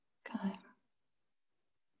Okay.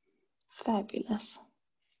 Fabulous.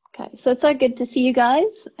 Okay, so it's so good to see you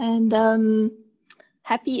guys, and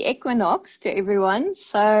happy equinox to everyone.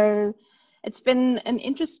 So it's been an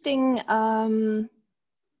interesting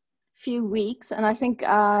few weeks, and I think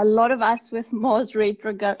a lot of us with Mars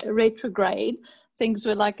retrograde, things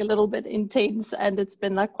were like a little bit intense, and it's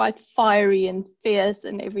been like quite fiery and fierce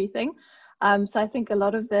and everything. So I think a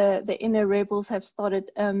lot of the inner rebels have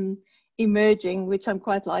started emerging, which I'm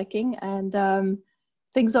quite liking, and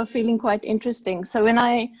things are feeling quite interesting. So when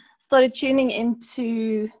I started tuning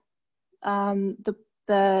into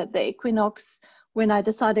the equinox, when I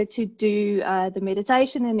decided to do the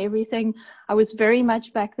meditation and everything, I was very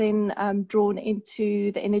much back then drawn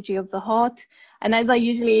into the energy of the heart. And as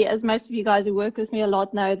most of you guys who work with me a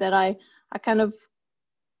lot know, that I kind of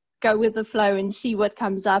go with the flow and see what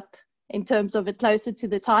comes up in terms of it closer to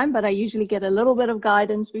the time, but I usually get a little bit of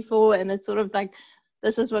guidance before, and it's sort of like,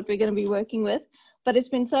 this is what we're going to be working with. But it's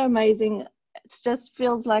been so amazing. It just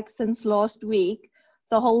feels like since last week,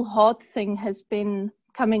 the whole heart thing has been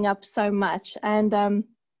coming up so much. And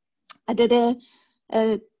I did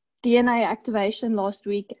a DNA activation last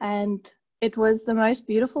week, and it was the most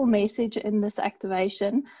beautiful message in this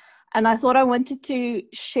activation. And I thought I wanted to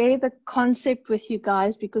share the concept with you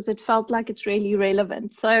guys because it felt like it's really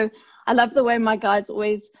relevant. So I love the way my guides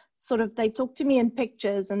always they talk to me in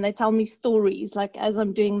pictures and they tell me stories, like as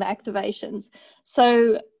I'm doing the activations.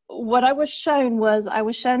 So what I was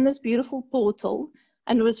shown this beautiful portal.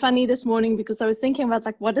 And it was funny this morning because I was thinking about,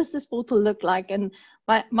 like, what does this portal look like? And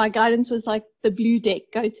my guidance was like, the blue deck,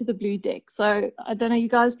 go to the blue deck. So I don't know, you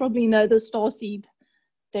guys probably know the Starseed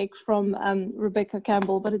deck from Rebecca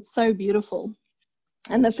Campbell, but it's so beautiful.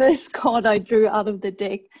 And the first card I drew out of the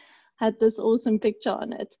deck had this awesome picture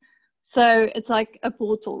on it. So it's like a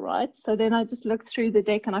portal, right? So then I just looked through the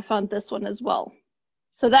deck and I found this one as well.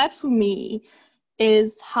 So that for me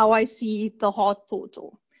is how I see the heart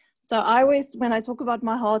portal. So I always, when I talk about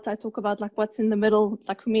my heart, I talk about like what's in the middle.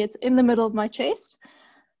 Like for me, it's in the middle of my chest,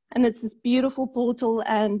 and it's this beautiful portal,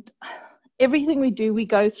 and everything we do, we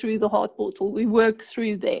go through the heart portal. We work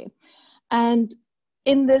through there. And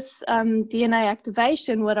in this DNA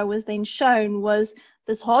activation, what I was then shown was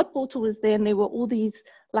this heart portal was there, and there were all these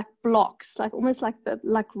like blocks, like almost like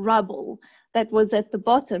rubble that was at the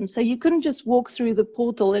bottom. So you couldn't just walk through the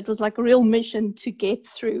portal. It was like a real mission to get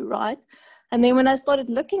through, right? And then when I started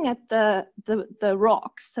looking at the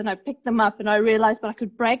rocks, and I picked them up, and I realized that I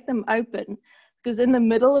could break them open, because in the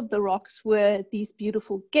middle of the rocks were these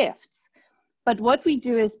beautiful gifts. But what we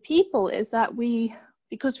do as people is that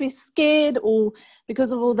because we're scared, or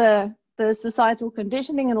because of all the societal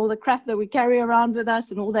conditioning and all the crap that we carry around with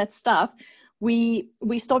us and all that stuff, we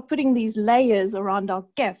start putting these layers around our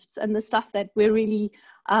gifts and the stuff that we're really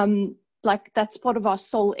like, that's part of our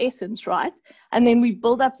soul essence, right? And then we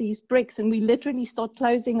build up these bricks, and we literally start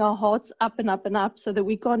closing our hearts up and up and up, so that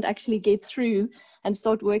we can't actually get through and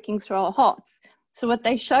start working through our hearts. So what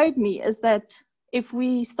they showed me is that if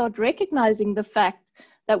we start recognizing the fact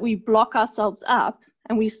that we block ourselves up,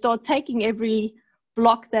 and we start taking every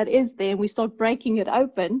block that is there, and we start breaking it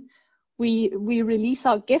open, we release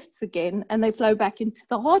our gifts again, and they flow back into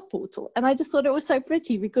the heart portal. And I just thought it was so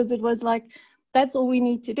pretty, because it was like, that's all we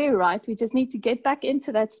need to do, right? We just need to get back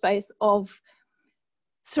into that space of,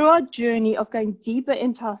 through our journey of going deeper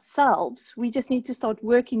into ourselves, we just need to start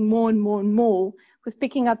working more and more and more with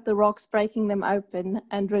picking up the rocks, breaking them open,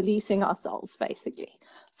 and releasing ourselves, basically.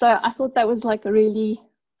 So I thought that was like a really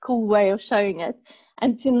cool way of showing it.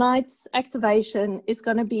 And tonight's activation is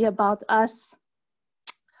going to be about us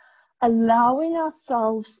allowing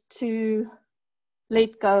ourselves to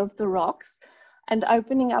let go of the rocks, and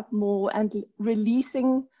opening up more and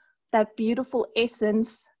releasing that beautiful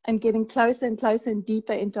essence, and getting closer and closer and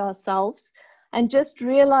deeper into ourselves, and just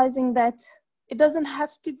realizing that it doesn't have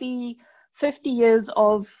to be 50 years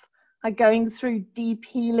of going through deep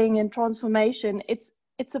healing and transformation.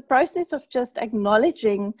 It's a process of just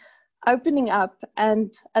acknowledging, opening up,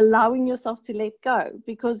 and allowing yourself to let go,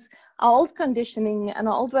 because our old conditioning and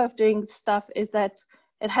our old way of doing stuff is that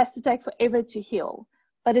it has to take forever to heal.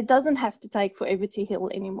 But it doesn't have to take forever to heal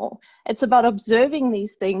anymore. It's about observing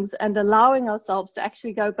these things and allowing ourselves to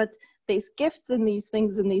actually go, but there's gifts in these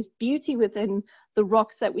things, and there's beauty within the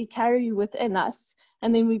rocks that we carry within us.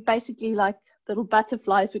 And then we basically, like little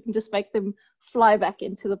butterflies, we can just make them fly back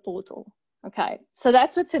into the portal. Okay, so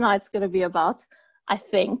that's what tonight's going to be about, I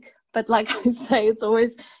think. But like I say, it's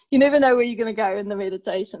always, you never know where you're going to go in the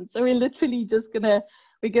meditation. So we're literally just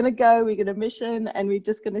we're going to mission, and we're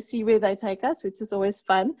just going to see where they take us, which is always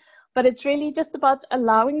fun. But it's really just about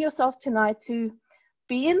allowing yourself tonight to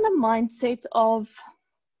be in the mindset of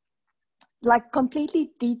like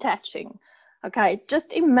completely detaching. Okay,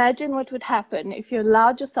 just imagine what would happen if you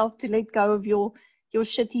allowed yourself to let go of your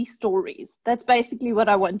shitty stories. That's basically what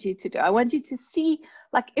I want you to do. I want you to see,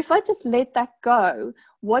 like, if I just let that go,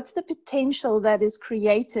 what's the potential that is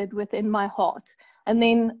created within my heart? And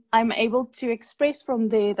then I'm able to express from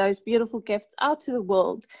there those beautiful gifts out to the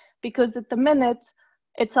world. Because at the minute,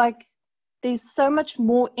 it's like there's so much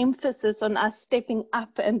more emphasis on us stepping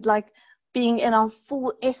up and like being in our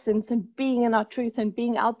full essence and being in our truth and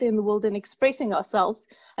being out there in the world and expressing ourselves.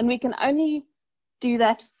 And we can only do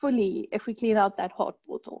that fully if we clean out that heart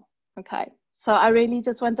portal. Okay, so I really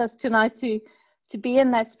just want us tonight to be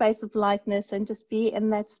in that space of lightness and just be in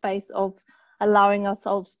that space of allowing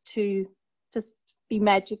ourselves to just be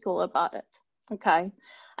magical about it. Okay,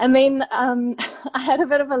 and then I had a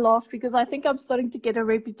bit of a laugh because I think I'm starting to get a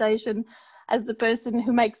reputation as the person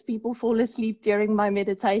who makes people fall asleep during my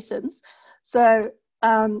meditations. So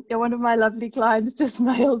one of my lovely clients just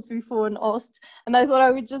mailed before and asked, and I thought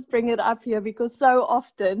I would just bring it up here because so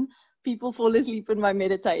often people fall asleep in my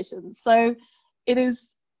meditations. So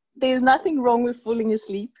there's nothing wrong with falling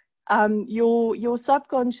asleep. Your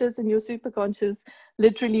subconscious and your superconscious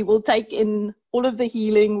literally will take in all of the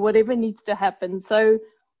healing, whatever needs to happen. So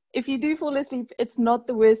if you do fall asleep, it's not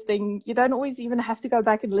the worst thing. You don't always even have to go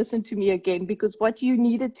back and listen to me again, because what you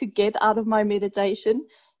needed to get out of my meditation,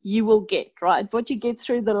 you will get, right? What you get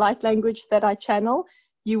through the light language that I channel,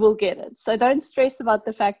 you will get it. So don't stress about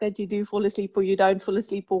the fact that you do fall asleep or you don't fall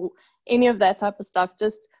asleep or any of that type of stuff.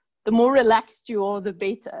 Just the more relaxed you are, the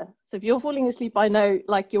better. So if you're falling asleep, I know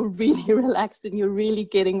like you're really relaxed and you're really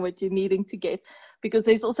getting what you're needing to get, because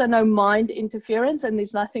there's also no mind interference and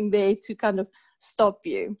there's nothing there to kind of stop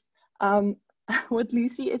you. What,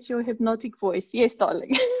 Lucy, it's your hypnotic voice. Yes,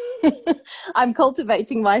 darling. I'm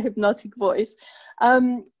cultivating my hypnotic voice.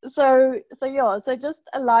 So just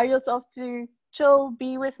allow yourself to chill,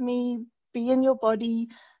 be with me, be in your body.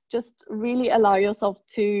 Just really allow yourself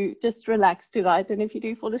to just relax tonight. And if you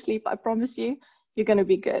do fall asleep, I promise you, you're going to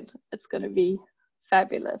be good. It's going to be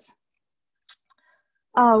fabulous.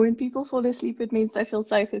 When people fall asleep, it means they feel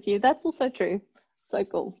safe with you. That's also true. So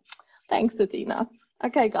cool. Thanks, Athena.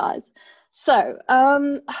 Okay, guys. So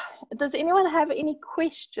does anyone have any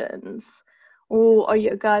questions? Or are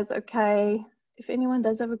you guys okay? If anyone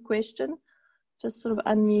does have a question, just sort of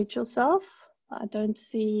unmute yourself. I don't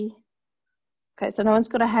see. Okay, so no one's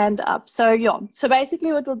got a hand up. So yeah, so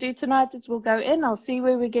basically what we'll do tonight is we'll go in. I'll see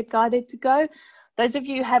where we get guided to go. Those of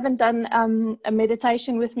you who haven't done a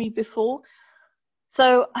meditation with me before,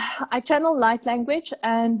 so I channel light language,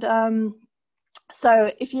 and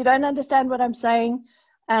so if you don't understand what I'm saying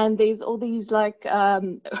and there's all these like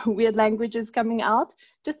weird languages coming out,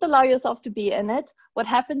 just allow yourself to be in it. What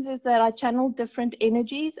happens is that I channel different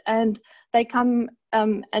energies and they come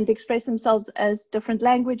and express themselves as different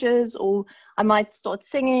languages, or I might start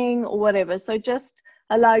singing or whatever. So just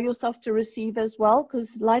allow yourself to receive as well,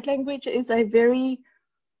 because light language is a very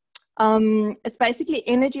it's basically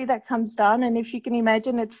energy that comes down, and if you can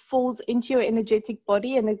imagine, it falls into your energetic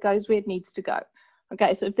body and it goes where it needs to go.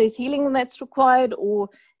 Okay, so if there's healing that's required, or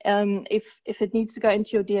if it needs to go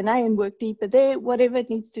into your DNA and work deeper there, whatever it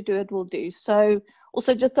needs to do, it will do. So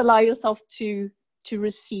also just allow yourself to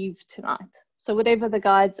receive tonight. So whatever the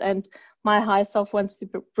guides and my higher self wants to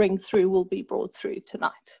bring through will be brought through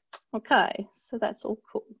tonight. Okay, so that's all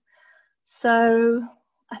cool. So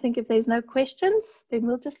I think if there's no questions, then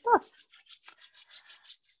we'll just start.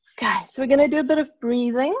 Okay, so we're going to do a bit of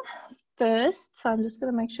breathing first. So I'm just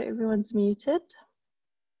going to make sure everyone's muted.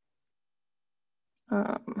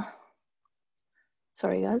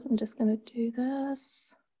 Sorry guys, I'm just going to do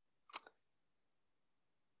this.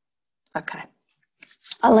 Okay,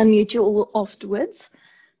 I'll unmute you all afterwards.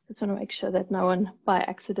 Just want to make sure that no one by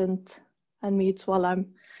accident unmutes while I'm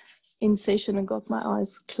in session and got my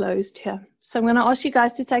eyes closed here. So I'm going to ask you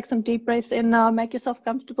guys to take some deep breaths in now. Make yourself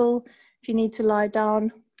comfortable. If you need to lie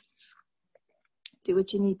down, do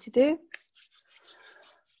what you need to do.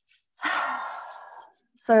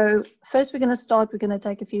 So first we're going to start. We're going to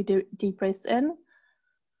take a few deep breaths in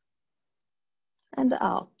and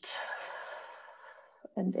out,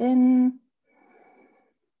 and in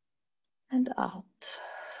and out.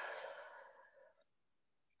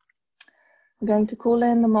 I'm going to call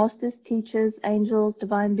in the masters, teachers, angels,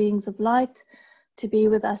 divine beings of light to be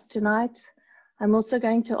with us tonight. I'm also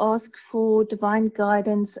going to ask for divine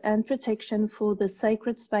guidance and protection for the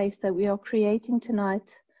sacred space that we are creating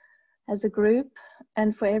tonight as a group,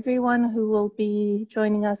 and for everyone who will be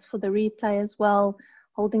joining us for the replay as well,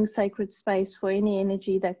 holding sacred space for any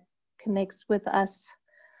energy that connects with us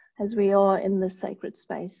as we are in this sacred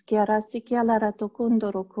space. Kia ra si kia lara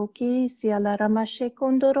tokundoroko ki sia lara mashe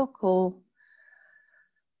kondoroko.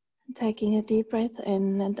 Taking a deep breath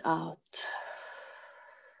in and out.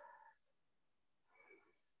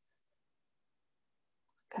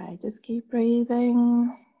 Okay, just keep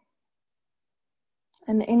breathing.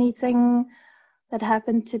 And anything that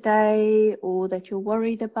happened today or that you're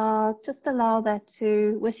worried about, just allow that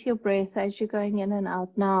to, with your breath as you're going in and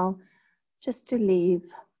out now, just to leave.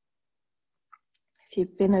 If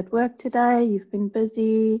you've been at work today, you've been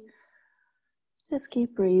busy, just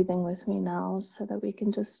keep breathing with me now so that we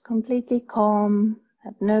can just completely calm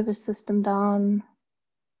that nervous system down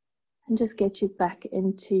and just get you back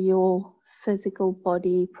into your physical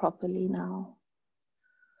body properly now.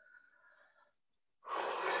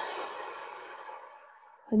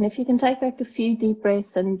 And if you can take like a few deep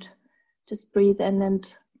breaths and just breathe in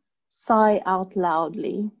and sigh out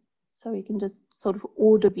loudly, so we can just sort of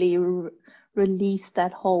audibly release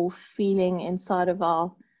that whole feeling inside of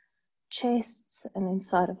our chests and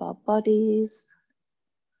inside of our bodies.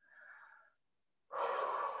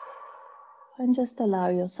 And just allow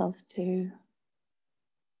yourself to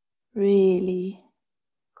really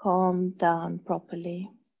calm down properly.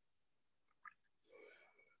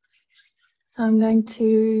 So I'm going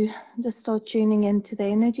to just start tuning into the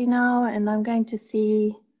energy now, and I'm going to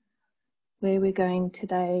see where we're going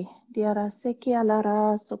today. Diara sekia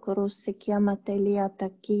lara sokoro sekia matelia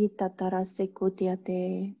taki tatara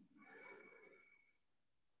sekutiate.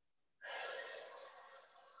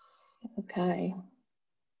 Okay.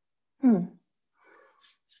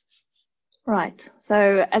 Right.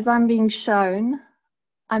 So as I'm being shown,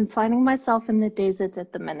 I'm finding myself in the desert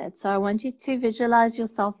at the minute. So I want you to visualize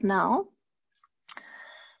yourself now.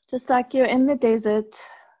 Just like you're in the desert,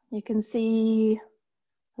 you can see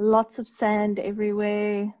lots of sand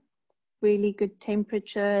everywhere, really good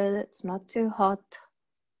temperature, it's not too hot,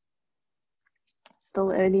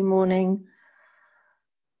 still early morning.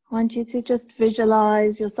 I want you to just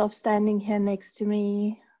visualize yourself standing here next to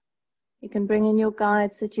me. You can bring in your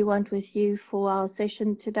guides that you want with you for our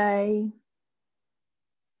session today.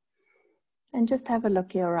 And just have a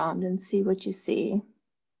look around and see what you see.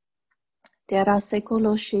 And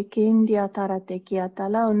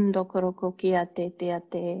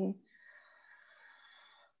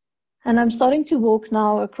I'm starting to walk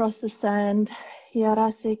now across the sand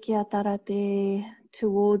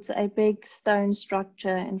towards a big stone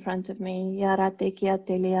structure in front of me.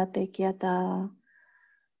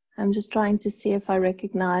 I'm just trying to see if I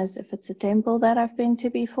recognize if it's a temple that I've been to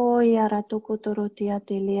before.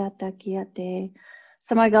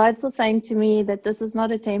 So my guides are saying to me that this is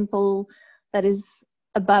not a temple that is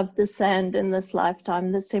above the sand in this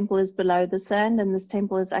lifetime. This temple is below the sand, and this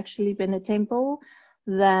temple has actually been a temple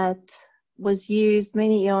that was used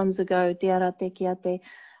many eons ago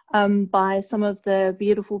by some of the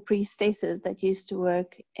beautiful priestesses that used to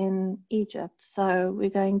work in Egypt. So we're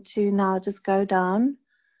going to now just go down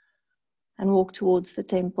and walk towards the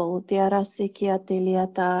temple.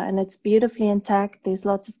 And it's beautifully intact. There's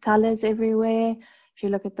lots of colors everywhere. If you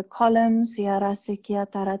look at the columns,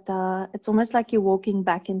 it's almost like you're walking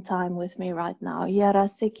back in time with me right now.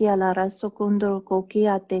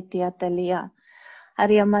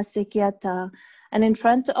 And in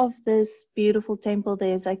front of this beautiful temple,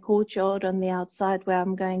 there's a courtyard on the outside where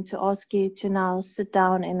I'm going to ask you to now sit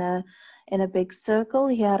down in a big circle.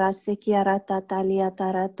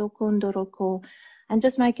 And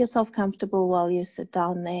just make yourself comfortable while you sit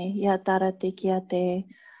down there.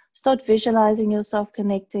 Start visualizing yourself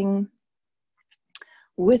connecting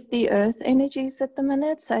with the earth energies at the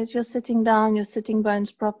minute. So as you're sitting down, your sitting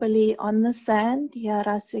bones properly on the sand.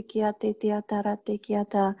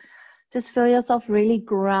 Just feel yourself really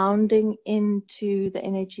grounding into the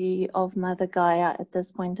energy of Mother Gaia at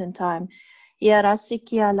this point in time.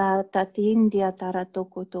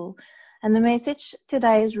 And the message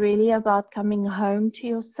today is really about coming home to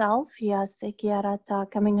yourself,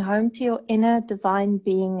 coming home to your inner divine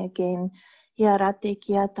being again.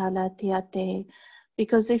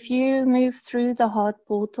 Because if you move through the heart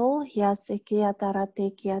portal, you're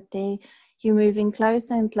moving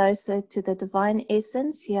closer and closer to the divine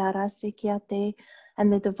essence,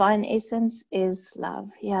 and the divine essence is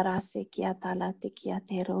love.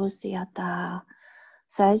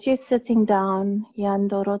 So as you're sitting down,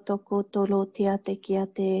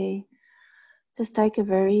 just take a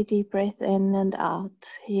very deep breath in and out.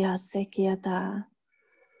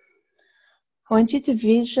 I want you to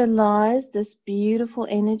visualize this beautiful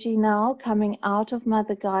energy now coming out of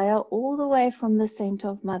Mother Gaia, all the way from the center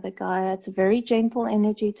of Mother Gaia. It's a very gentle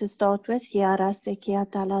energy to start with. So it's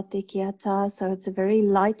a very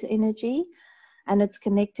light energy, and it's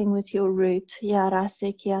connecting with your root. It's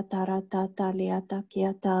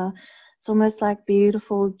almost like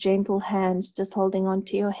beautiful, gentle hands just holding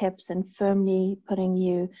onto your hips and firmly putting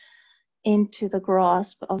you into the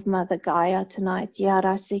grasp of Mother Gaia tonight.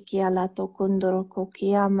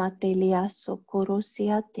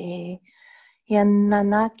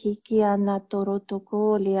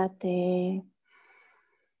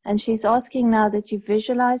 And she's asking now that you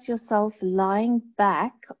visualize yourself lying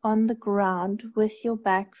back on the ground with your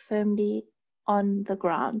back firmly on the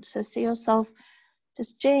ground. So see yourself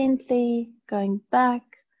just gently going back,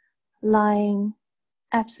 lying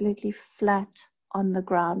absolutely flat on the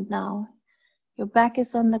ground now. Your back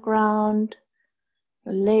is on the ground,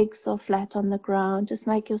 your legs are flat on the ground. Just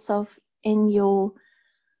make yourself in your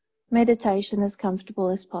meditation as comfortable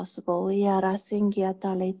as possible.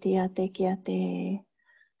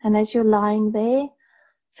 And as you're lying there,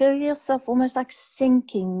 feel yourself almost like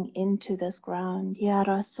sinking into this ground. And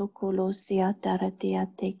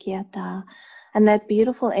that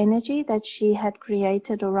beautiful energy that she had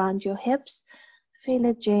created around your hips, feel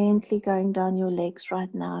it gently going down your legs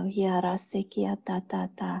right now.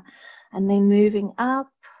 And then moving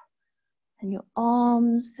up, and your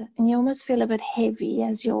arms, and you almost feel a bit heavy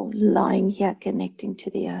as you're lying here connecting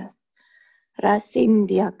to the earth.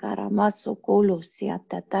 Rasindia karamaso kolosia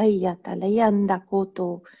tataya talayanda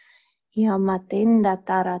koto yamatenda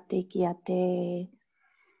taratekiate.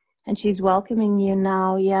 And she's welcoming you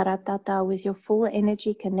now, Yaratata, with your full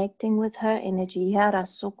energy, connecting with her energy. Yara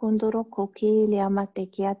sokondoro koki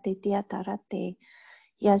liamatekiate tiatarate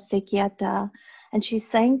yasekiata. And she's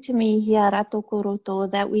saying to me, Yarato koroto,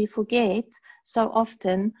 that we forget so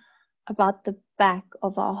often about the back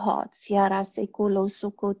of our hearts. So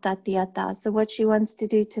what she wants to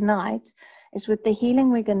do tonight is, with the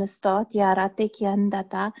healing we're going to start,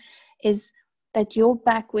 is that your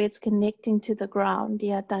back, where it's connecting to the ground,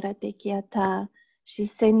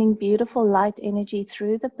 she's sending beautiful light energy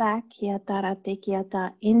through the back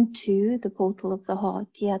into the portal of the heart.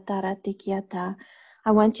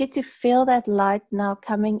 I want you to feel that light now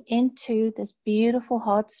coming into this beautiful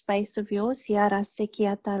heart space of yours. And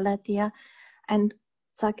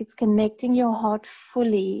it's like it's connecting your heart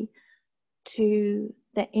fully to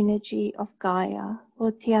the energy of Gaia.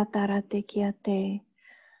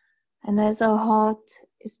 And as our heart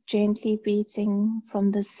is gently beating from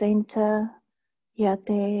the center,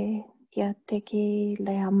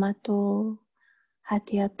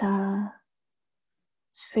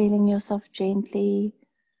 feeling yourself gently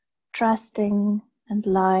trusting and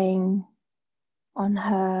lying on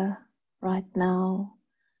her right now,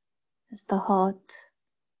 as the heart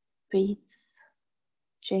beats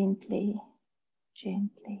gently,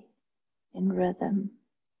 gently in rhythm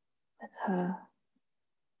with her.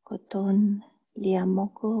 Koton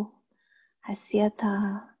liamoko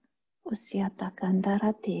hasiata usiata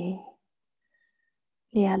kandarate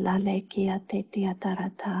lialale kiate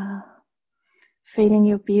tiatarata. Feeling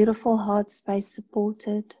your beautiful heart space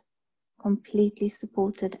supported, completely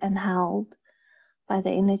supported and held by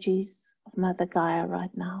the energies of Mother Gaia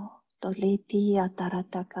right now. Doleti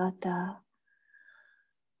ataratakata.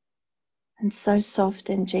 And so soft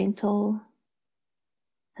and gentle,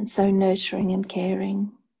 and so nurturing and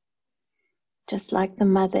caring, just like the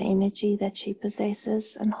mother energy that she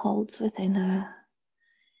possesses and holds within her.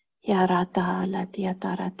 Yarata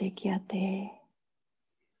latiatarate kiate.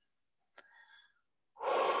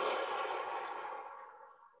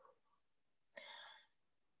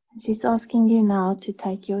 She's asking you now to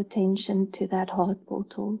take your attention to that heart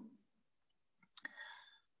portal.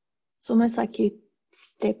 It's almost like you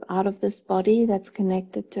step out of this body that's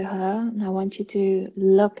connected to her, and I want you to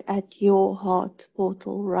look at your heart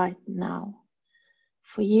portal right now.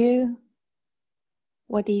 For you,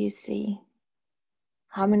 what do you see?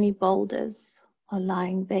 How many boulders are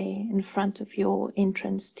lying there in front of your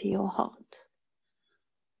entrance to your heart?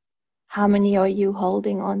 How many are you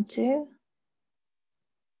holding on to?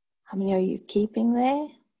 How many are you keeping there?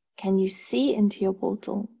 Can you see into your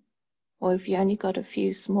portal? Or if you only got a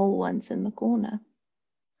few small ones in the corner?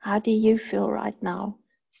 How do you feel right now?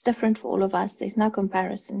 It's different for all of us. There's no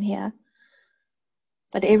comparison here.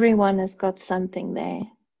 But everyone has got something there.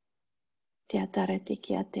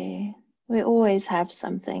 We always have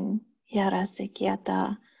something.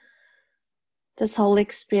 This whole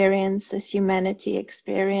experience, this humanity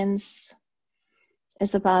experience,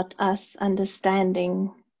 is about us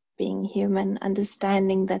understanding being human,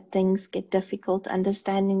 understanding that things get difficult,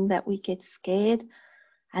 understanding that we get scared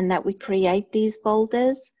and that we create these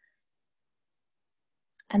boulders,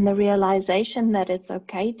 and the realization that it's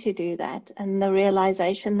okay to do that, and the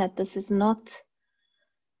realization that this is not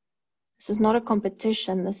a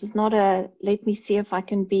competition. This is not a let me see if I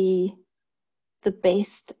can be the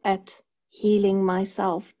best at healing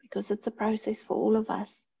myself, because it's a process for all of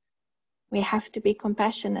us. We have to be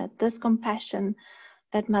compassionate. This compassion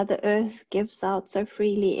that Mother Earth gives out so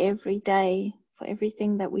freely every day for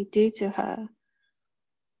everything that we do to her,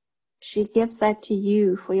 she gives that to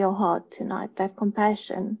you for your heart tonight, that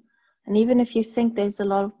compassion. And even if you think there's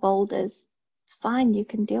a lot of boulders, it's fine. You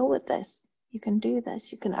can deal with this. You can do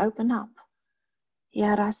this. You can open up.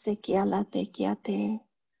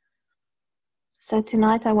 So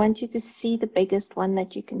tonight I want you to see the biggest one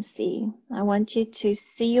that you can see. I want you to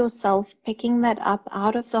see yourself picking that up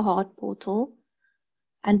out of the heart portal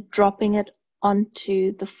and dropping it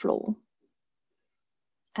onto the floor,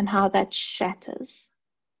 and how that shatters.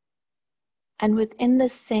 And within the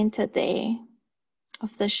center there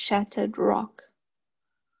of the shattered rock,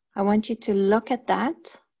 I want you to look at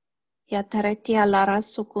that. And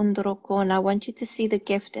I want you to see the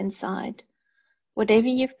gift inside. Whatever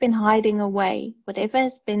you've been hiding away, whatever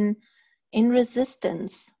has been in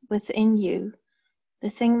resistance within you,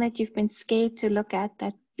 the thing that you've been scared to look at,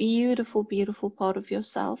 that beautiful, beautiful part of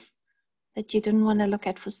yourself that you didn't want to look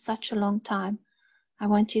at for such a long time, I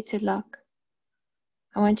want you to look.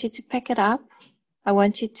 I want you to pick it up. I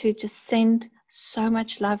want you to just send so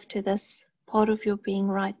much love to this part of your being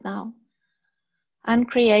right now.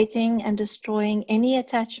 Uncreating and destroying any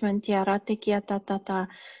attachment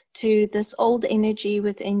to this old energy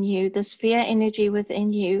within you, this fear energy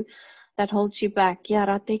within you that holds you back.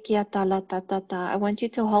 I want you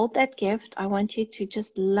to hold that gift. I want you to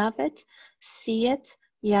just love it, see it,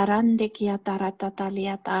 and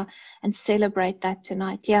celebrate that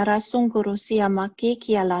tonight. I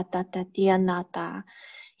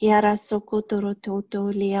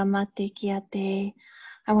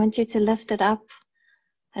want you to lift it up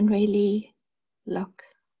and really look,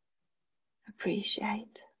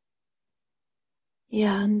 appreciate.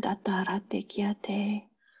 And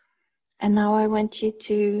now I want you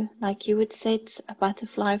to, like you would set a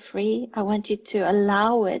butterfly free, I want you to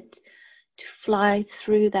allow it to fly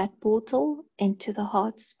through that portal into the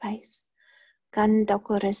heart space. I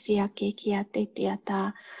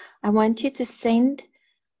want you to send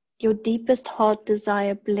your deepest heart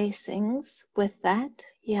desire blessings with that.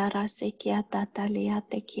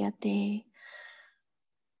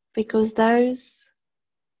 Because those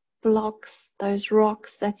blocks, those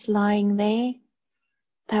rocks that's lying there,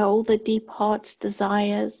 they're all the deep heart's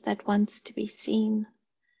desires that wants to be seen.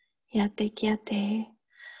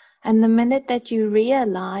 And the minute that you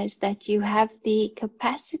realize that you have the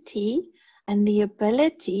capacity and the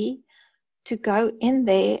ability to go in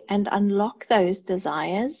there and unlock those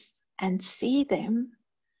desires and see them,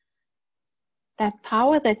 that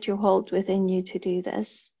power that you hold within you to do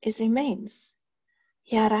this is immense.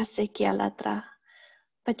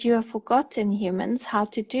 But you have forgotten, humans, how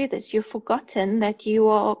to do this. You've forgotten that you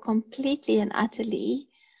are completely and utterly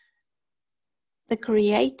the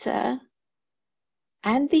creator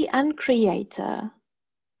and the uncreator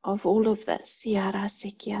of all of this.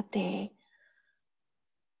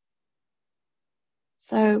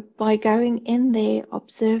 So by going in there,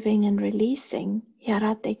 observing and releasing,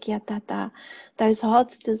 those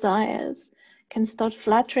heart's desires can start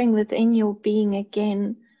fluttering within your being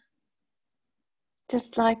again,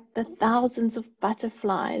 just like the thousands of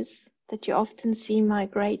butterflies that you often see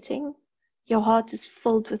migrating. Your heart is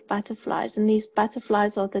filled with butterflies, and these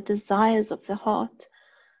butterflies are the desires of the heart.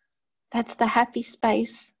 That's the happy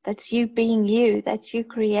space. That's you being you. That's you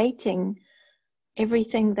creating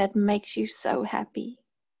everything that makes you so happy.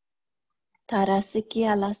 And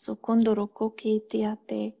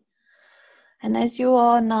as you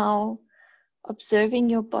are now observing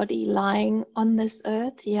your body lying on this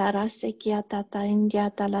earth, I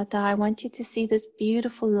want you to see this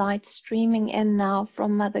beautiful light streaming in now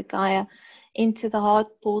from Mother Gaia into the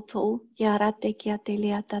heart portal.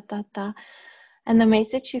 And the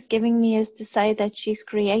message she's giving me is to say that she's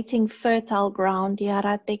creating fertile ground.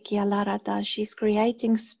 She's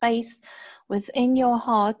creating space within your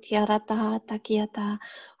heart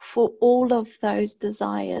for all of those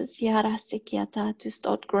desires to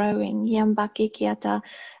start growing.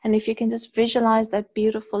 And if you can just visualize that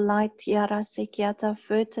beautiful light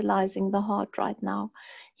fertilizing the heart right now,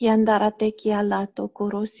 and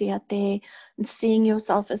seeing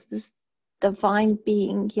yourself as this divine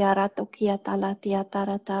being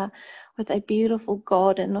with with a beautiful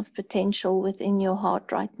garden of potential within your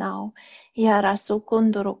heart right now. Yara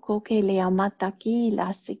sokondoro koke le amata ki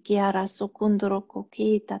la sikiara sokondoro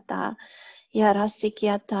koke tata. Yara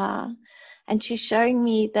sikiata. And she's showing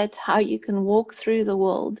me that how you can walk through the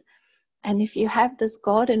world. And if you have this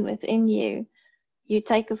garden within you, you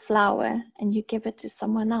take a flower and you give it to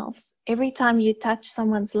someone else. Every time you touch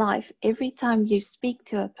someone's life, every time you speak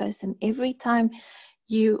to a person, every time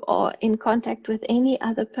you are in contact with any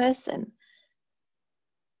other person,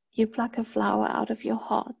 you pluck a flower out of your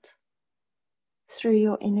heart through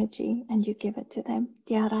your energy and you give it to them.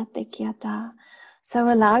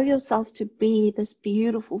 So allow yourself to be this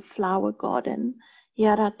beautiful flower garden.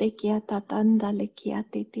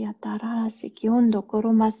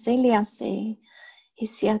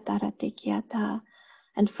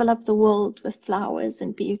 And fill up the world with flowers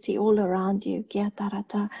and beauty all around you.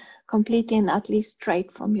 Completely and utterly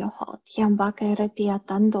straight from your heart.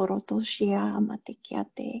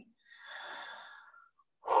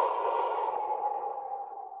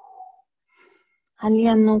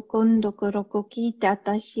 Aliano kondo koroko kita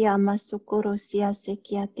tashia masukoro sia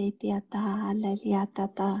sekiate tiata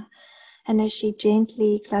leliatata. And as she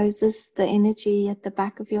gently closes the energy at the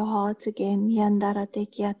back of your heart again, yandara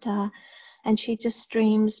tekiata, and she just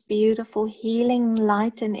streams beautiful healing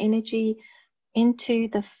light and energy into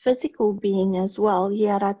the physical being as well.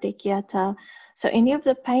 Yara tekiata. So any of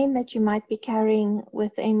the pain that you might be carrying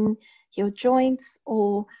within your joints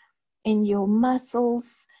or in your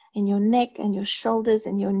muscles, in your neck and your shoulders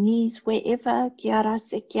and your knees, wherever,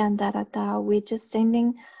 we're just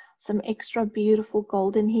sending some extra beautiful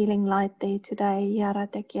golden healing light there today.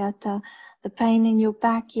 The pain in your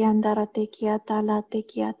back,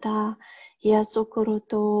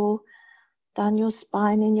 down your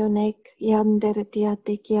spine and your neck, feeling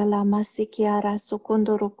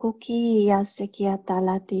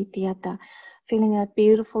that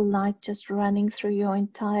beautiful light just running through your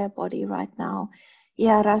entire body right now.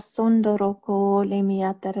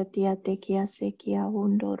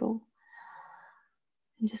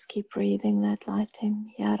 And just keep breathing that light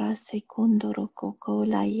in.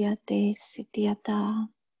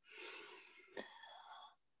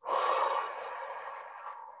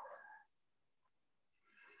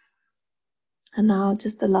 And now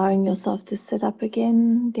just allowing yourself to sit up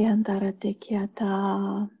again.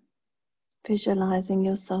 Visualizing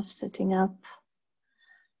yourself sitting up.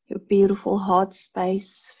 Your beautiful heart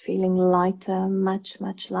space, feeling lighter, much,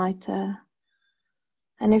 much lighter.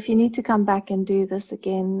 And if you need to come back and do this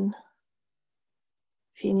again,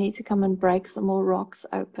 if you need to come and break some more rocks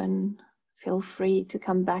open, feel free to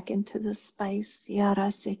come back into this space.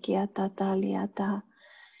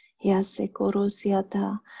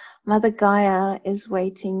 Mother Gaia is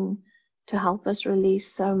waiting to help us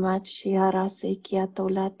release so much.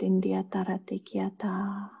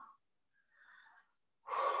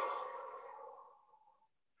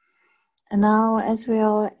 And now, as we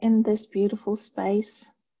are in this beautiful space,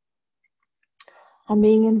 I'm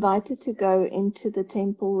being invited to go into the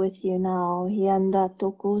temple with you now.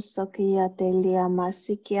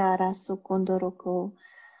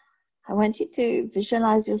 I want you to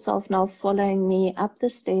visualize yourself now following me up the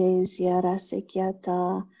stairs, and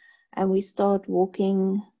we start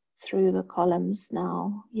walking through the columns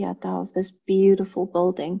now, of this beautiful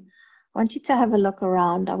building. I want you to have a look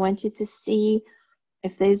around. I want you to see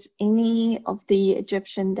if there's any of the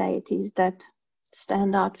Egyptian deities that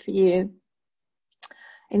stand out for you,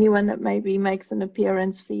 anyone that maybe makes an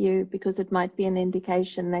appearance for you, because it might be an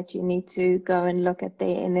indication that you need to go and look at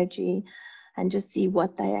their energy and just see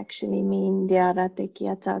what they actually mean.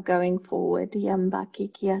 Going forward.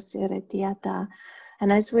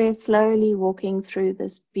 And as we're slowly walking through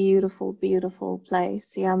this beautiful, beautiful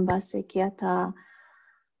place,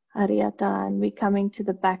 and we're coming to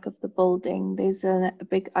the back of the building, there's a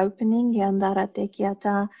big opening,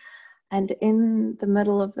 and in the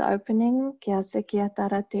middle of the opening,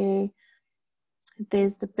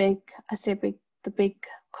 there's the big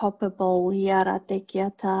copper bowl,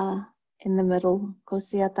 in the middle.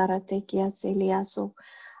 So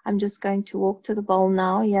I'm just going to walk to the bowl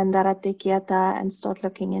now, and start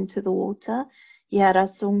looking into the water.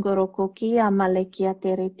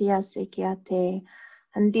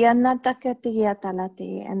 And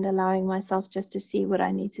allowing myself just to see what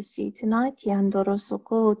I need to see tonight.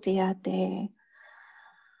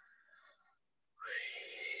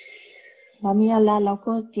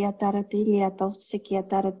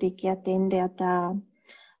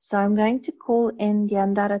 So I'm going to call in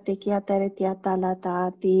Yandara Tekiatere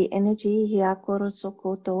Tiatalata, the energy Hiakoro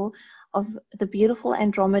Sokoto of the beautiful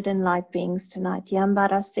Andromedan light beings tonight.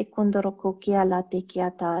 Yambara Sekundoroko Kiala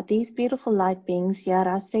Tekiata. These beautiful light beings,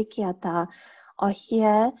 Yara Sekiata, are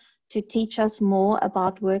here to teach us more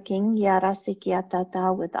about working Yara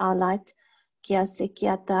Sekiatata with our light, Kia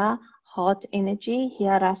Sekiata, heart energy,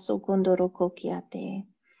 Yara Sokundoroko Kiate.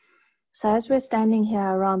 So as we're standing here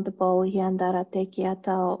around the bowl, Yandara Tekiata,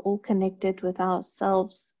 are all connected with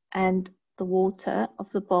ourselves and the water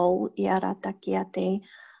of the bowl, Yara Takiate,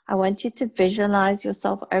 I want you to visualize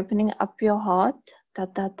yourself opening up your heart,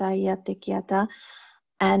 Tatata Yatekiata,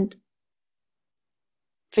 and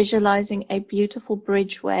visualizing a beautiful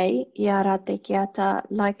bridgeway, Yara Tekiata,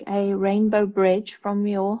 like a rainbow bridge from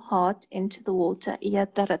your heart into the water,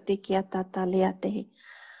 Yatara Tekiata Taliate.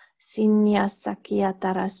 Sinya Sakia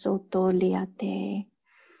Tarasoto Liate.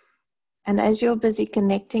 And as you're busy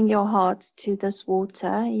connecting your hearts to this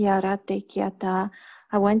water, Yarate Kiata,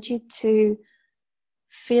 I want you to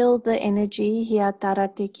feel the energy,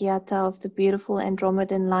 Hiatarate Kiata, of the beautiful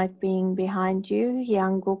Andromedan light being behind you.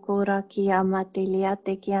 Yangokora Kiamate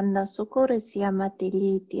Liate Kianda Sokore Siamate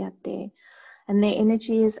Litiate. And their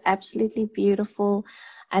energy is absolutely beautiful.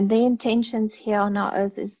 And their intentions here on our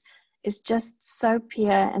earth is just so pure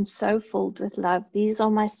and so filled with love. These are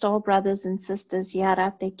my star brothers and sisters,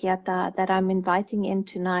 Yarate Kiata, that I'm inviting in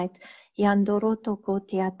tonight, Yandoroto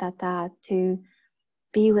Kotiatata, to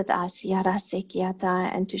be with us, Yarase Kiata,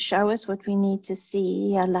 and to show us what we need to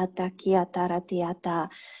see, Yalata Kiata Ratiata,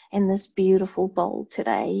 in this beautiful bowl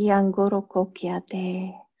today, Yangoroko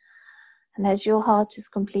Kiate. And as your heart is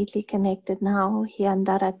completely connected now,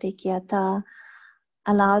 Yandarate Kiata,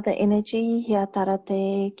 allow the energy,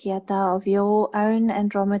 Hiatarate Kiata, of your own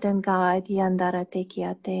Andromedan guide, Yandarate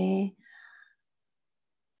Kiate,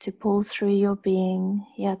 to pull through your being,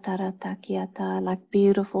 Yatarata Kiata, like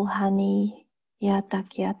beautiful honey, Yata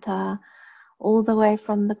Kiata, all the way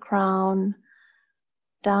from the crown,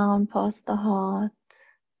 down past the heart,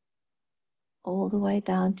 all the way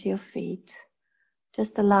down to your feet.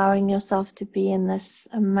 Just allowing yourself to be in this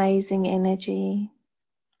amazing energy.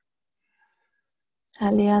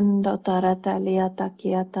 Aliando tarata liata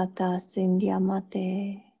kiatata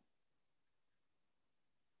sindiamate.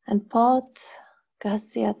 And part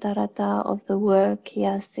kasia tarata of the work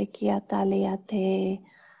yasikiata liate,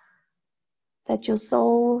 that your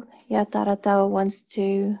soul yatarata wants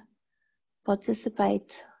to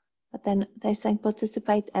participate, but then they're saying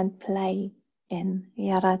participate and play in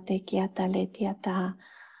yarate kiata letiata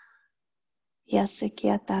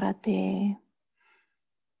yasikiatarate.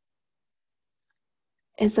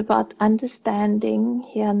 Is about understanding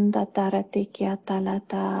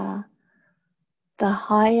the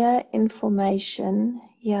higher information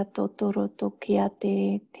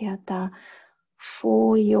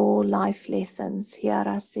for your life lessons. I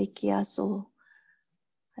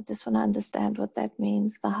just want to understand what that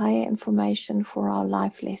means. The higher information for our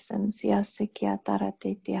life lessons.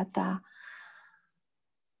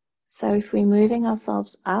 So if we're moving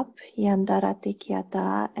ourselves up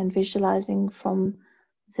and visualizing from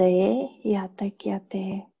there,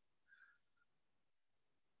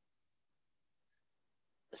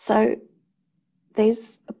 so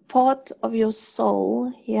there's a part of your soul,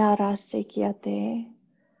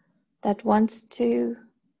 that wants to,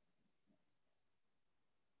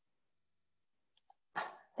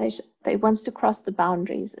 they wants to cross the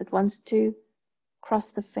boundaries. It wants to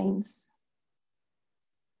cross the fence.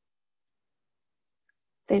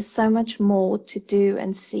 There's so much more to do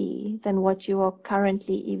and see than what you are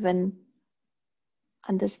currently even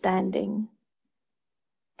understanding.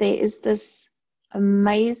 There is this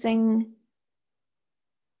amazing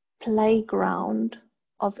playground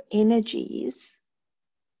of energies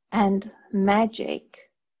and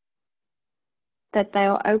magic that they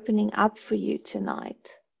are opening up for you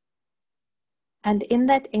tonight. And in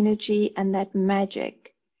that energy and that magic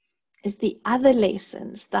is the other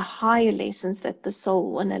lessons, the higher lessons that the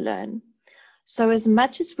soul want to learn. So as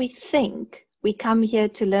much as we think we come here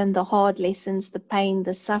to learn the hard lessons, the pain,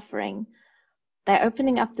 the suffering, they're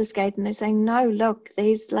opening up this gate and they're saying, no, look, there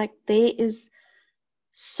is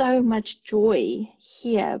so much joy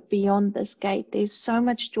here beyond this gate. There's so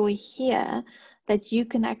much joy here that you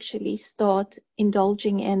can actually start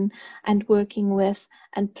indulging in and working with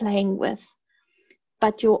and playing with.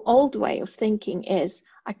 But your old way of thinking is,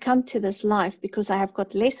 I come to this life because I have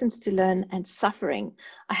got lessons to learn and suffering.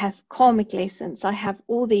 I have karmic lessons. I have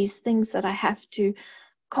all these things that I have to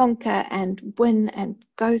conquer and win and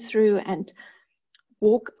go through. And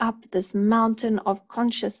walk up this mountain of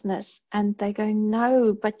consciousness. And they go,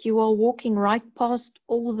 no, but you are walking right past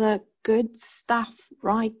all the good stuff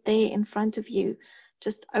right there in front of you.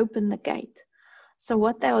 Just open the gate. So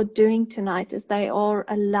what they are doing tonight is they are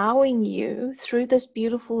allowing you through this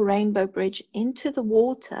beautiful rainbow bridge into the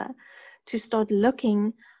water to start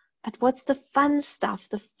looking at what's the fun stuff,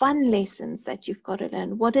 the fun lessons that you've got to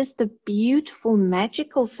learn. What is the beautiful,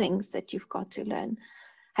 magical things that you've got to learn?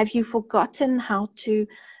 Have you forgotten how to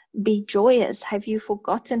be joyous? Have you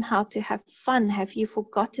forgotten how to have fun? Have you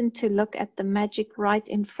forgotten to look at the magic right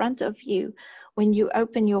in front of you? When you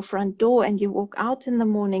open your front door and you walk out in the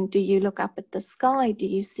morning, do you look up at the sky? Do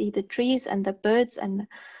you see the trees and the birds and the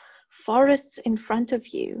forests in front of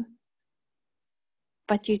you?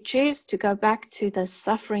 But you choose to go back to the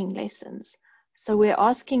suffering lessons. So we're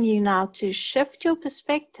asking you now to shift your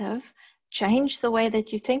perspective, change the way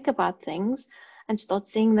that you think about things, and start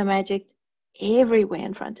seeing the magic everywhere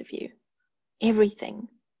in front of you. Everything.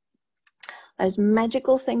 Those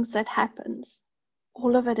magical things that happens,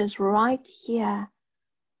 all of it is right here.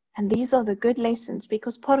 And these are the good lessons,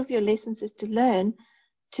 because part of your lessons is to learn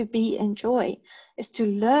to be in joy, is to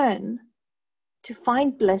learn to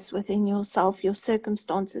find bliss within yourself, your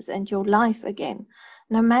circumstances, and your life again.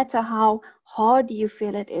 No matter how hard you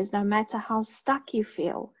feel it is, no matter how stuck you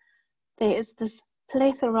feel, there is this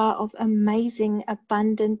plethora of amazing,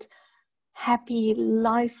 abundant, happy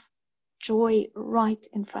life joy right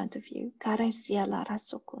in front of you.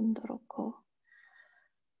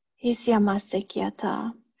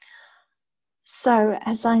 So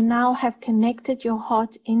as I now have connected your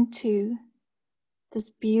heart into this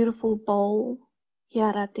beautiful bowl,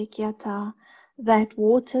 that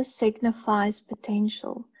water signifies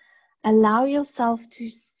potential. Allow yourself to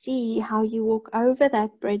see how you walk over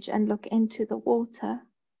that bridge and look into the water.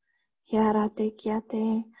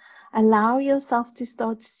 Allow yourself to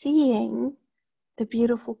start seeing the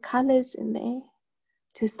beautiful colors in there,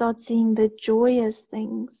 to start seeing the joyous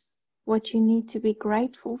things, what you need to be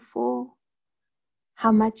grateful for,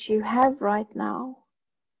 how much you have right now,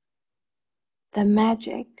 the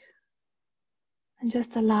magic. And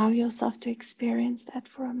just allow yourself to experience that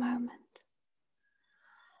for a moment.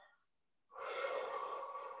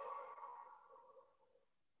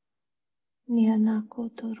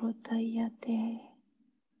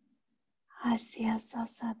 Asia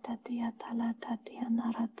sasata dia talata dia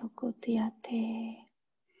naratokutiate.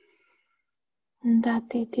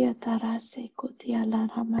 Ndate dia tarase kutia la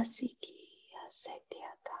ramasiki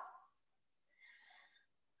asetiata.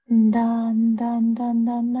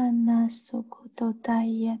 Ndandandandandanana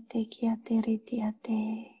sukutotayate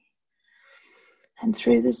kiateritiate. And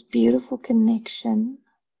through this beautiful connection,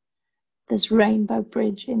 this rainbow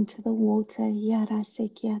bridge into the water,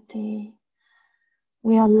 yarasekiate,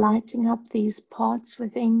 we are lighting up these parts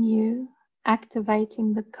within you,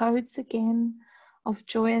 activating the codes again of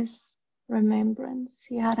joyous remembrance.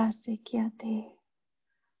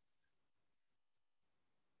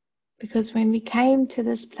 Because when we came to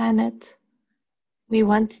this planet, we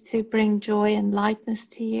wanted to bring joy and lightness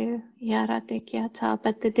to you, but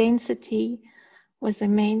the density was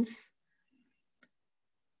immense.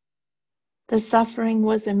 The suffering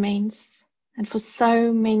was immense. And for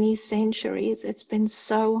so many centuries, it's been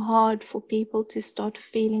so hard for people to start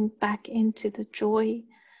feeling back into the joy,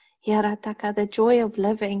 the joy of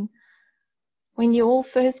living. When you all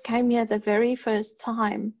first came here the very first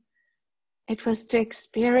time, it was to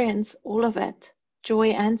experience all of it, joy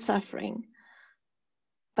and suffering.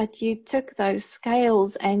 But you took those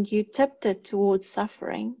scales and you tipped it towards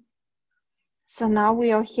suffering. So now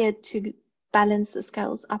we are here to balance the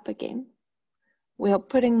scales up again. We are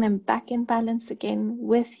putting them back in balance again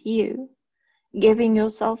with you, giving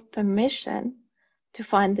yourself permission to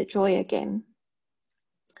find the joy again.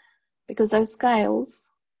 Because those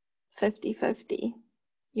scales, 50-50,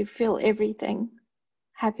 you feel everything,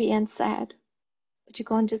 happy and sad, but you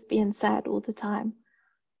can't just be in sad all the time.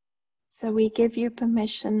 So we give you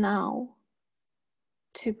permission now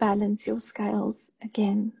to balance your scales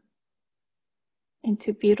again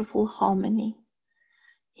into beautiful harmony.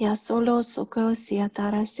 Ya solo soko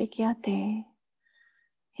siatara sekiate,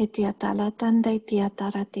 etiatala tande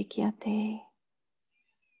tiatara tekiate.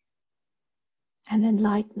 And in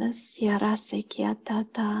lightness, yara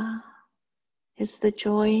sekiatata, is the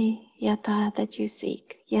joy yata that you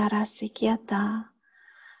seek, yara sekiata.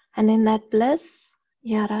 And in that bliss,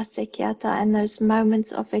 yara sekiata, and those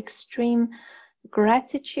moments of extreme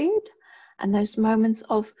gratitude, and those moments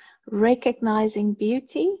of recognizing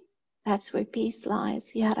beauty, that's where peace lies,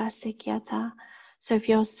 yara sekiata. So if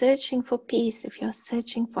you're searching for peace, if you're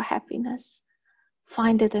searching for happiness,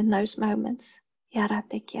 find it in those moments,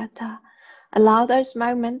 Yarate kiata. Allow those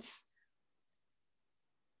moments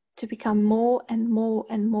to become more and more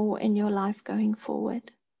and more in your life going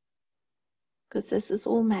forward. Because this is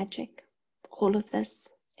all magic. All of this,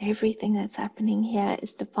 everything that's happening here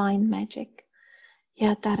is divine magic.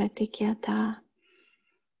 Yatarate kiata.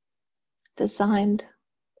 Designed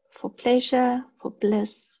for pleasure, for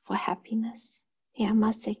bliss, for happiness.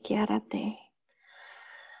 Yamase kiarate.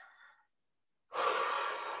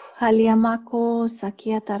 Haliamako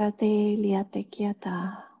sakiatarate liate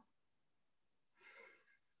kiata.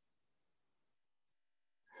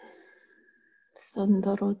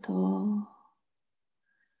 Sundoroto.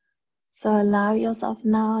 So allow yourself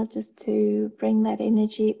now just to bring that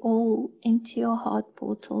energy all into your heart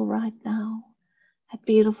portal right now. That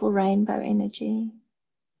beautiful rainbow energy.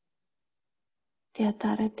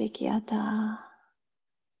 Tiatarate kiata.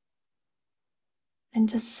 And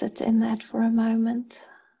just sit in that for a moment.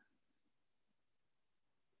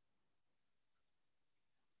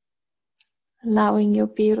 Allowing your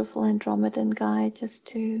beautiful Andromedan guide just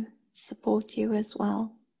to support you as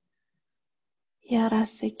well.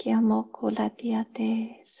 Yarase kiamoko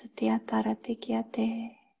latiate, satiatarate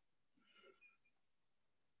kiate.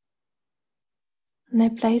 And they're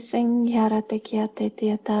placing yarate kiate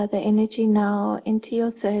tiata, the energy now into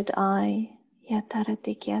your third eye.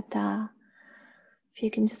 Yatarate kiata. If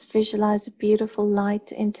you can just visualize a beautiful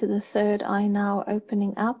light into the third eye now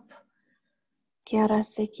opening up.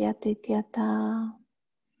 Yarase kiate tiata.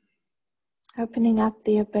 Opening up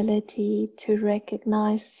the ability to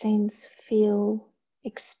recognize, sense, feel,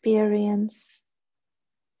 experience.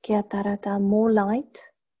 Kiatarata, more light.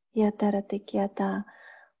 Yatarate kiata.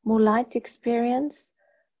 More light experience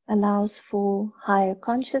allows for higher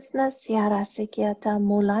consciousness. Yarase kiata.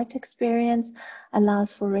 More light experience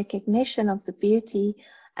allows for recognition of the beauty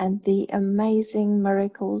and the amazing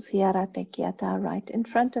miracles. Yarate kiata, right in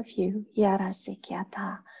front of you. Yarase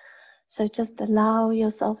kiata. So just allow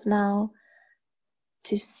yourself now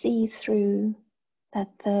to see through that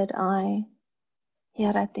third eye,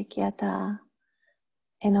 yarate kiata,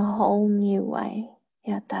 in a whole new way.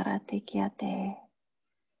 Yatarate kiate.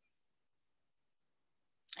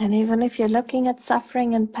 And even if you're looking at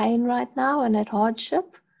suffering and pain right now and at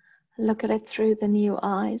hardship, look at it through the new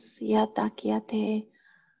eyes. Yata kiate.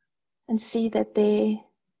 And see that there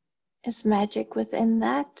is magic within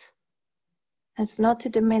that. It's not to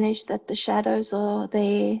diminish that the shadows are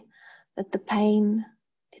there, that the pain,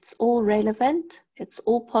 it's all relevant, it's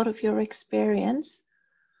all part of your experience,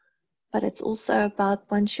 but it's also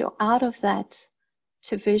about once you're out of that,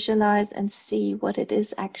 to visualize and see what it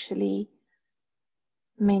is actually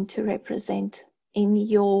meant to represent in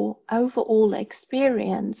your overall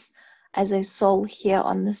experience as a soul here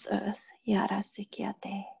on this earth.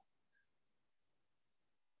 Yarasikiate.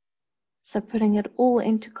 So putting it all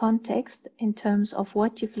into context in terms of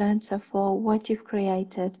what you've learned so far, what you've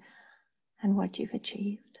created, and what you've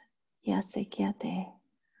achieved. Yasekiate.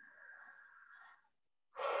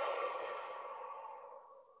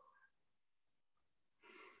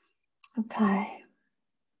 Okay.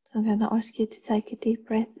 So I'm going to ask you to take a deep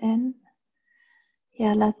breath in.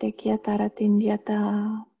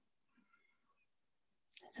 Yalatekiataratindiata.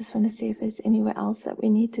 I just want to see if there's anywhere else that we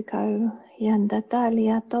need to go.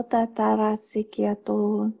 Yandatalia totatara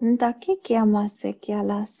sikiato ndakikiama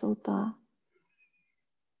sikiala sota.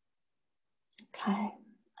 Okay, I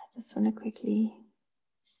just want to quickly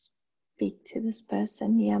speak to this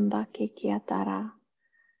person. Yambaki kiatara.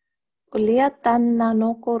 Uliatanna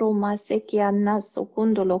no koroma sikiana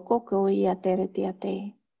sokundo lokoko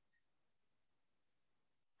iateretiate.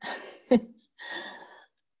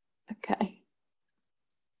 Okay.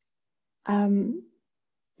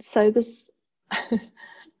 So this,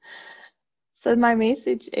 so my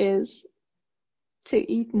message is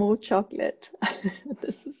to eat more chocolate.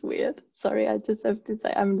 This is weird. Sorry, I just have to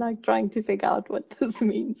say, I'm like trying to figure out what this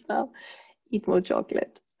means now. Eat more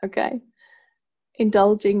chocolate, okay?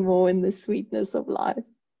 Indulging more in the sweetness of life.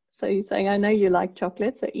 So you're saying, I know you like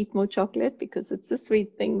chocolate, so eat more chocolate because it's the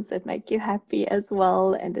sweet things that make you happy as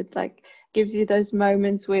well. And it like gives you those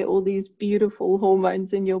moments where all these beautiful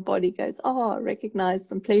hormones in your body goes, oh, recognize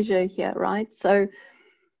some pleasure here, right? So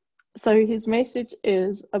his message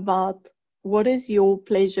is about what is your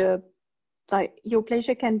pleasure. Like your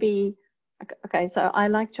pleasure can be, okay, so I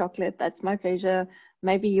like chocolate, that's my pleasure.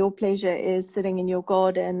 Maybe your pleasure is sitting in your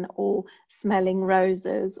garden or smelling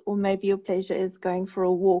roses, or maybe your pleasure is going for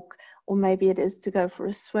a walk, or maybe it is to go for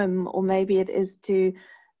a swim, or maybe it is to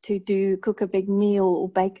cook a big meal or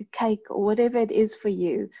bake a cake or whatever it is for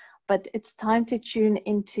you. But it's time to tune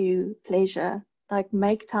into pleasure. like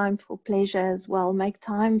make time for pleasure as well. Make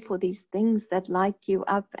time for these things that light you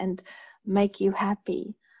up and make you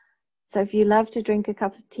happy. So if you love to drink a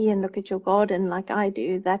cup of tea and look at your garden like I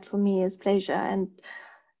do, that for me is pleasure. And,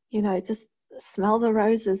 you know, just smell the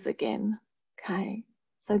roses again. Okay.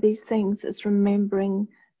 So these things is remembering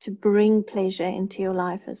to bring pleasure into your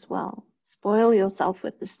life as well. Spoil yourself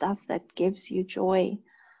with the stuff that gives you joy.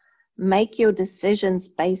 Make your decisions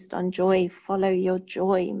based on joy. Follow your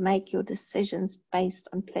joy. Make your decisions based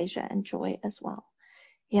on pleasure and joy as well.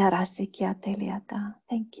 Thank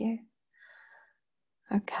you.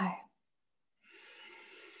 Okay.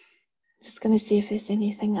 Just going to see if there's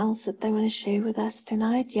anything else that they want to share with us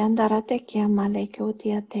tonight.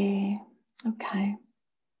 Okay.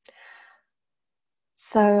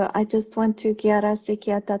 So I just want to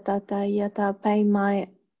pay my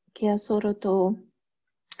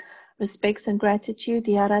respects and gratitude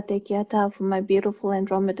for my beautiful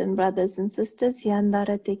Andromedan brothers and sisters, and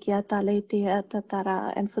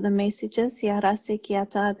for the messages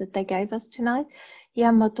that they gave us tonight.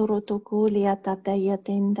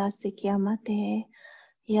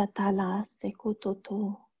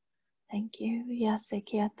 Thank you.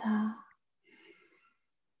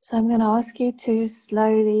 So I'm going to ask you to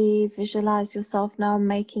slowly visualize yourself now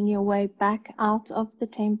making your way back out of the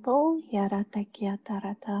temple,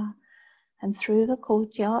 and through the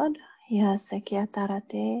courtyard,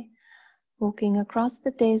 walking across the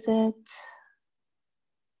desert,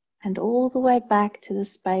 and all the way back to the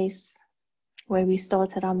space where we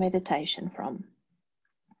started our meditation from.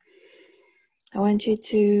 I want you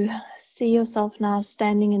to see yourself now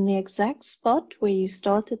standing in the exact spot where you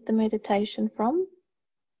started the meditation from,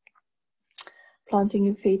 planting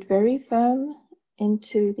your feet very firm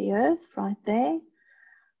into the earth right there.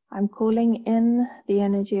 I'm calling in the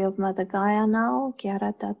energy of Mother Gaia now,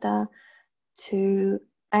 to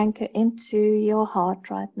anchor into your heart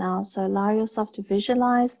right now. So allow yourself to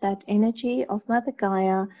visualize that energy of Mother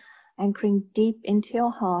Gaia anchoring deep into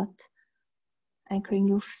your heart, anchoring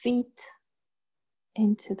your feet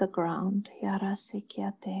into the ground.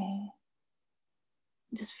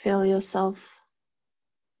 Just feel yourself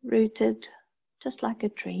rooted just like a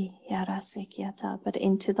tree, but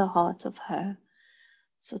into the heart of her.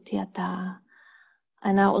 Sutyata.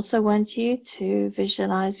 And I also want you to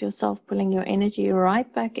visualize yourself pulling your energy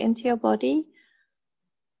right back into your body,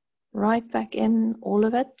 right back in, all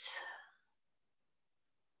of it,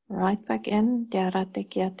 right back in,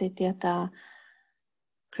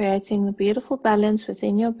 creating the beautiful balance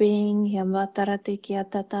within your being,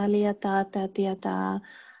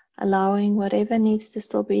 allowing whatever needs to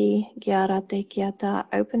still be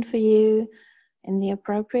open for you in the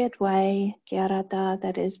appropriate way,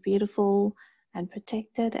 that is beautiful and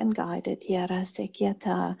protected and guided.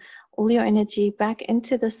 All your energy back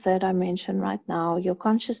into this third dimension right now, your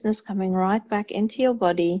consciousness coming right back into your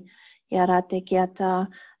body.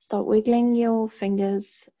 Start wiggling your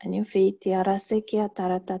fingers and your feet, and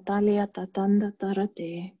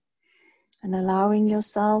allowing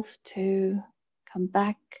yourself to come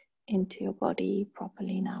back into your body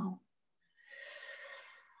properly now.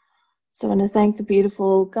 So I want to thank the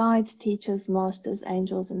beautiful guides, teachers, masters,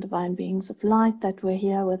 angels, and divine beings of light that were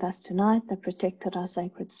here with us tonight, that protected our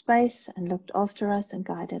sacred space and looked after us and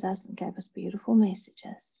guided us and gave us beautiful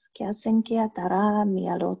messages.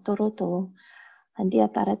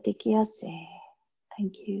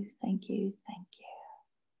 Thank you, thank you, thank you.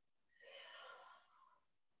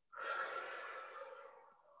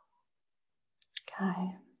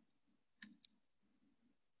 Okay.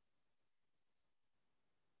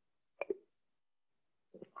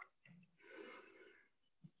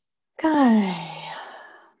 Okay.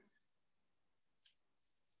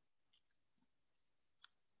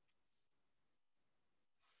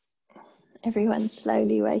 Everyone's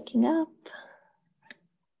slowly waking up.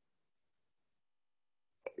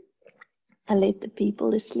 I let the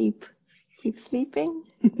people asleep keep sleeping.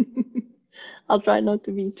 I'll try not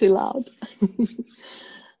to be too loud.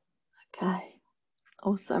 Okay,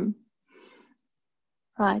 awesome.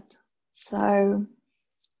 Right, so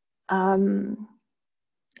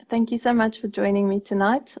thank you so much for joining me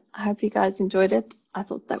tonight. I hope you guys enjoyed it. I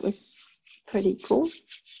thought that was pretty cool.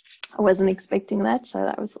 I wasn't expecting that, so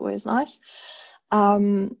that was always nice.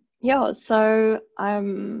 Yeah, so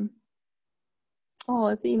oh,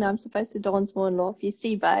 Athena, I'm supposed to dance more and laugh. You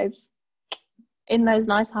see, babes, in those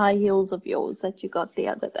nice high heels of yours that you got the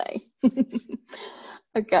other day.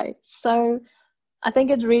 Okay, so I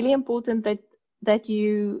think it's really important that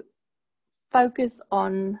you focus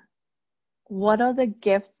on what are the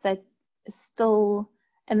gifts that is still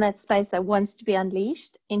in that space that wants to be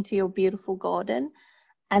unleashed into your beautiful garden,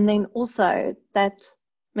 And then also that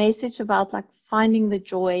message about like finding the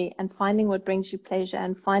joy and finding what brings you pleasure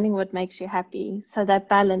and finding what makes you happy. So that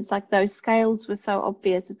balance, like those scales were so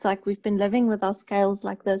obvious. It's like we've been living with our scales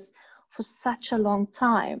like this for such a long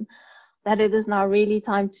time that it is now really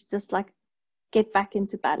time to just like get back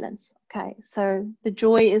into balance. Okay, so the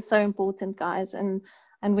joy is so important, guys, and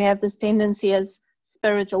we have this tendency as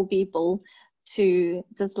spiritual people to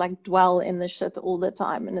just like dwell in the shit all the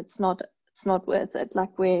time, and it's not worth it.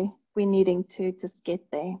 Like we're needing to just get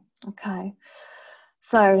there. Okay,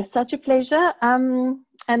 so such a pleasure.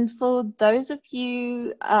 And for those of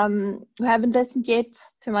you who haven't listened yet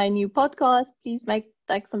to my new podcast, please make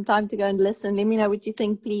like some time to go and listen. Let me know what you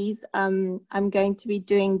think, please. I'm going to be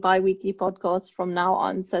doing bi-weekly podcasts from now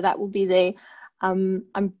on, so that will be there.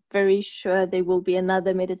 I'm very sure there will be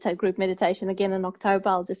another group meditation again in October.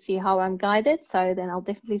 I'll just see how I'm guided. So then I'll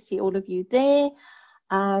definitely see all of you there.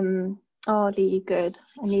 Oh, Lee, good.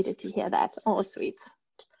 I needed to hear that. Oh, sweet.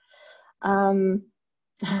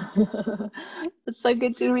 It's so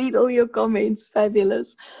good to read all your comments.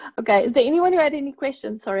 Fabulous. Okay, is there anyone who had any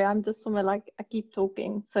questions? Sorry, I'm just somewhere like I keep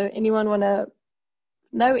talking. So anyone want to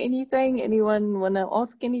know anything? Anyone want to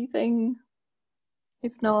ask anything?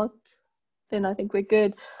 If not, then I think we're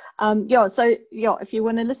good. So if you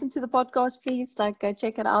want to listen to the podcast, please like go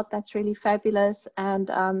check it out. That's really fabulous. And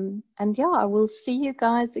yeah, I will see you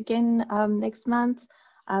guys again next month.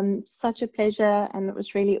 Such a pleasure, and it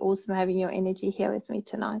was really awesome having your energy here with me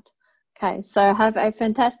tonight. Okay, so have a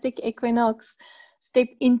fantastic equinox. Step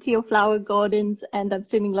into your flower gardens, and I'm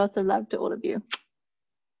sending lots of love to all of you.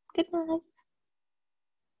 Good night.